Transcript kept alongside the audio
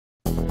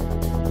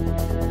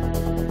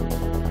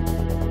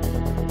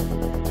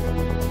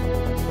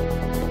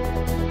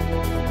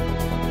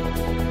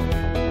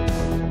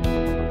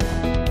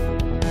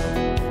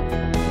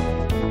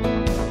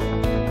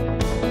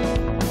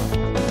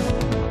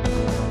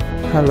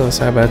Halo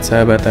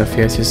sahabat-sahabat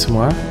aviasi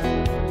semua.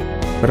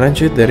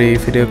 Berlanjut dari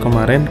video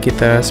kemarin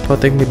kita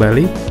spotting di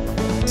Bali.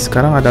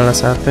 Sekarang adalah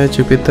saatnya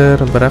Jupiter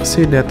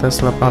beraksi di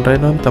atas Lapangan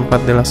Renon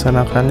tempat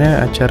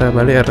dilaksanakannya acara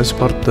Bali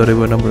Aerosport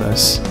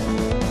 2016.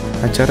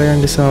 Acara yang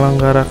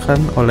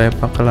diselenggarakan oleh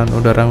Pangkalan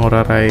Udara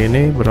Ngurah Rai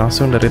ini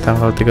berlangsung dari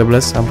tanggal 13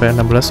 sampai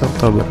 16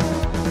 Oktober.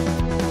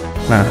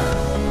 Nah,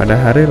 pada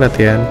hari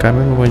latihan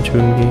kami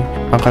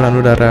mengunjungi Pangkalan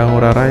Udara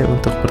Ngurah Rai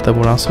untuk bertemu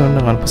langsung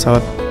dengan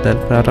pesawat dan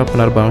para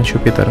penerbang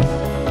Jupiter.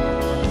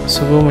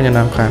 Sungguh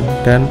menyenangkan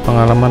dan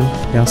pengalaman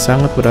yang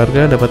sangat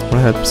berharga dapat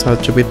melihat pesawat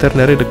Jupiter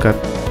dari dekat.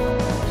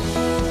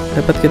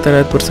 Dapat kita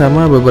lihat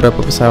bersama beberapa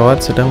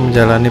pesawat sedang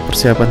menjalani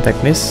persiapan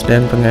teknis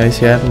dan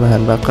pengisian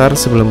bahan bakar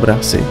sebelum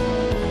beraksi.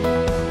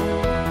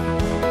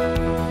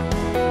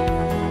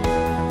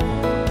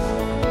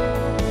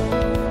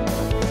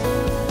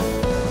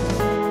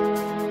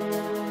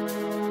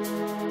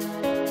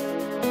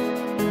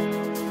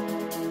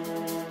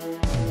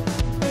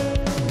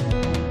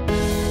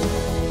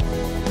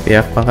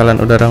 Pihak Pangkalan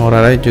Udara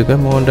Ngurah Rai juga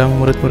mengundang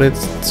murid-murid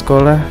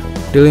sekolah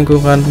di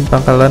lingkungan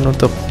pangkalan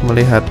untuk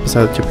melihat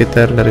pesawat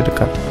Jupiter dari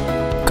dekat.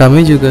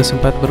 Kami juga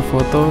sempat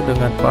berfoto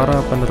dengan para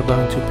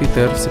penerbang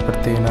Jupiter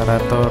seperti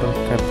narator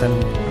Kapten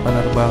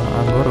Penerbang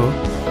Anggoro,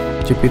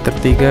 Jupiter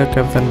 3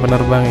 Kapten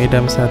Penerbang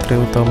Idam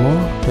Satri Utomo,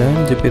 dan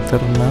Jupiter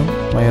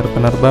 6 Mayor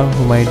Penerbang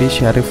Humaydi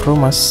Syarif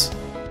Romas.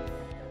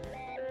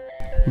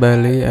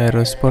 Bali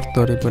Aerosport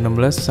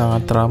 2016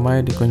 sangat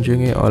ramai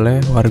dikunjungi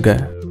oleh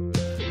warga.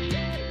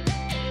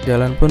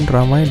 Jalan pun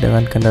ramai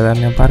dengan kendaraan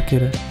yang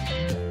parkir.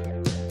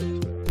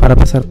 Para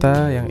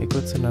peserta yang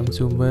ikut senam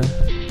Zumba.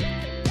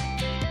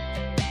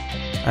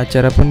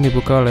 Acara pun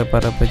dibuka oleh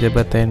para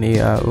pejabat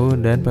TNI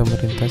AU dan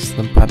pemerintah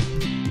setempat.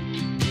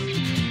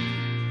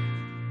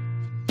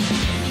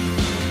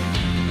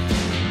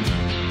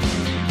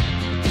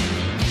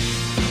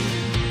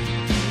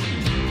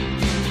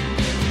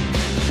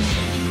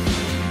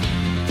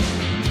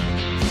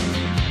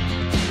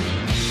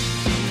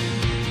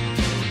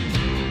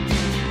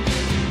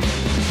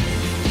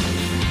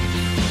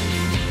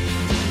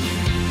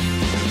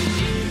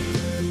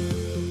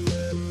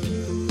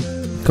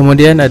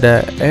 Kemudian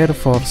ada Air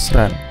Force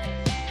Run,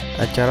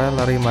 acara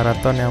lari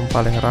maraton yang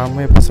paling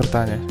ramai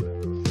pesertanya.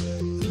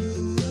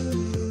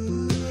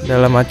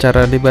 Dalam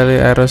acara di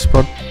Bali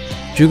Aerosport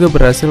juga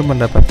berhasil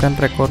mendapatkan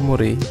rekor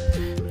muri,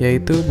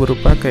 yaitu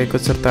berupa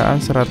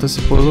keikutsertaan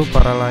 110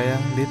 para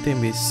layang di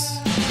tim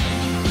bis.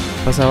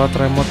 Pesawat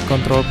remote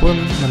control pun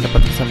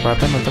mendapat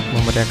kesempatan untuk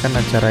memeriahkan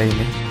acara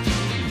ini.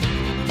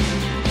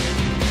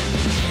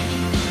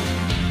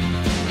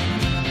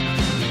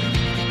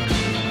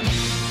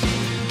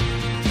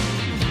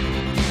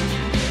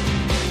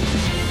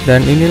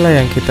 Dan inilah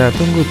yang kita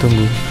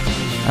tunggu-tunggu,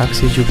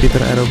 aksi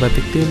Jupiter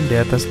Aerobatik Team di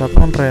atas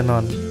Lapangan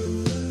Renon.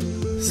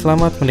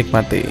 Selamat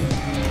menikmati.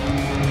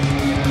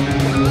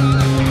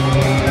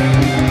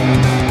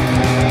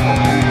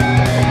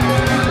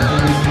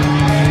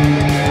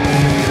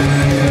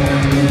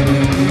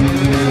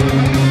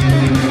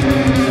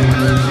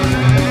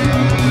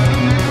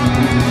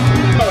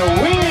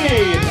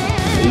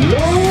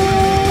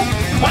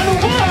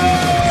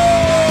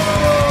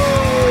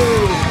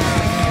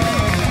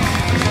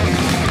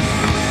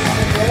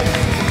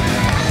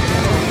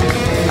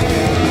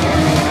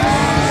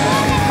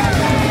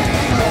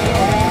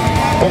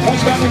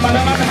 Fokuskan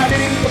pandangan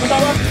hadirin ke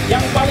pesawat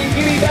yang paling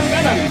kiri dan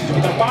kanan,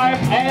 Jupiter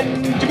 5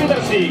 and Jupiter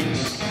 6.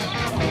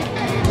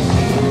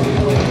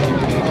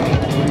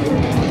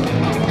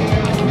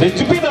 The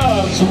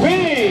Jupiters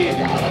win!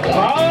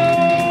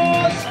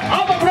 Cross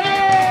upper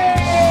break!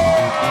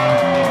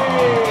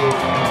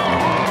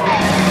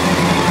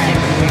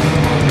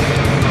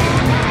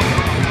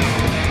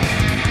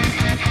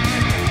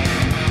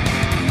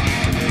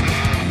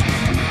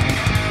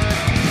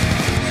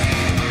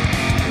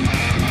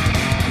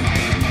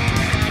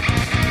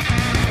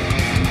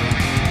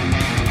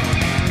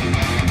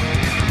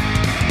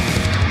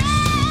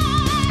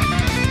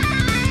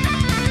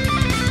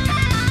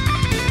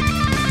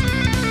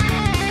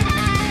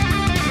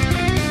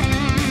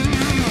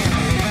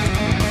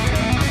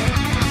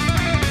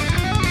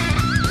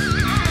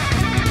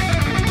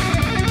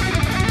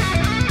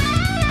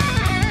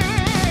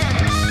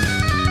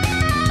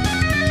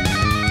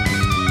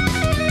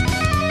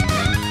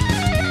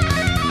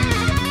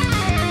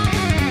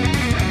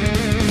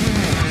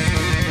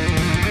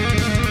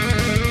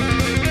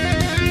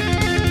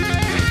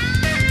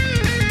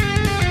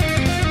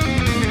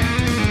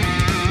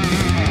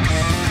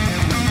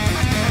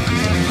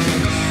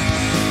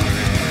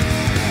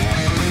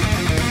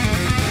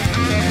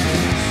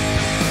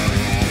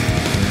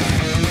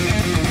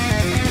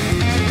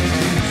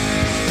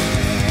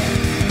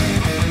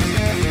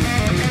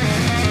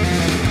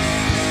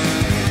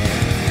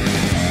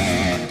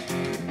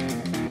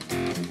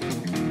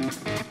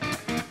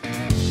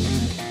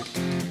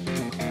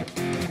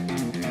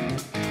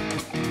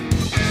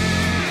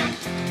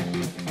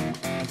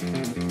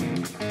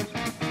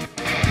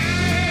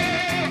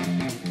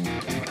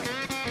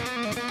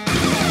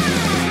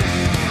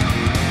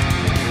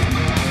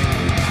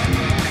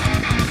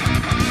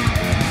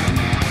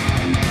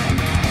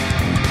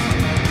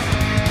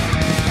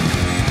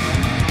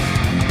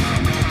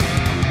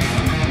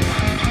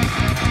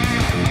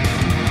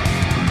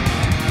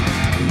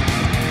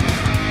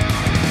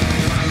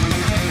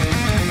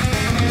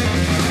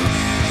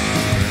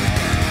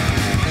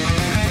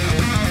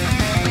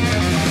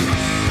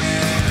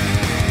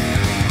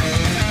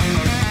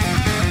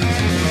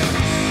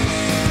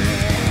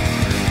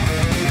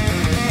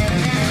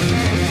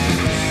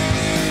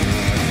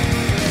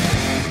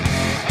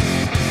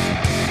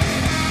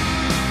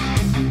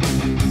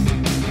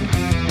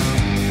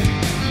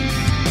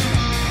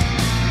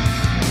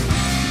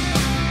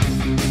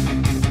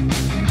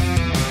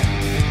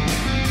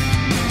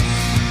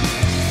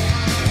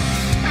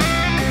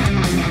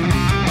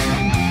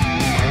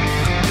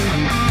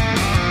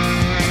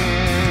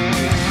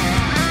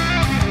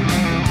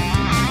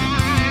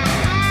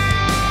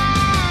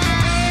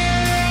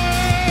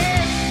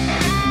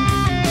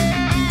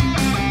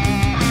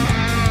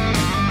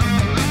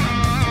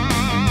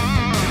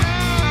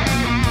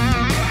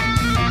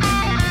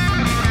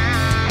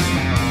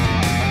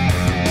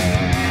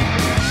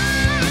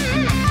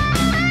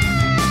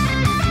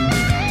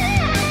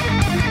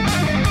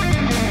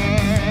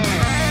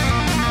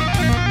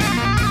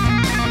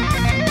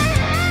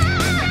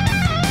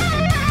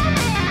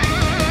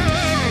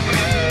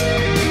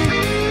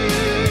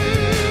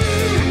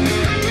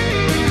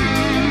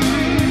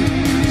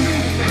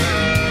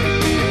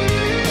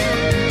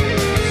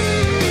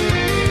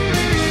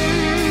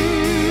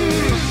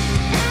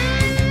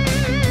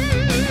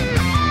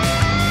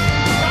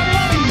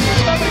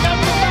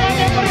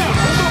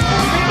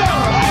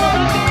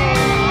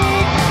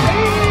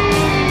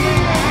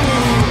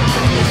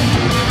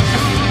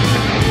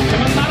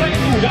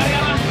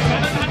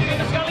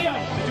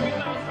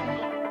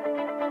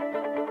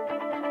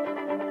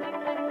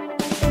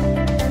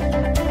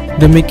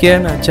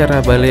 Demikian acara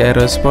Bali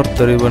Aerosport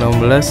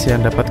 2016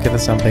 yang dapat kita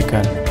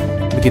sampaikan.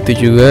 Begitu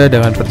juga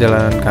dengan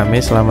perjalanan kami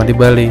selama di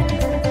Bali.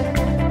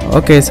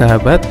 Oke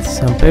sahabat,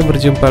 sampai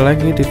berjumpa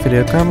lagi di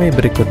video kami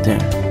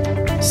berikutnya.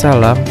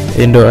 Salam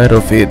Indo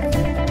Aerofit.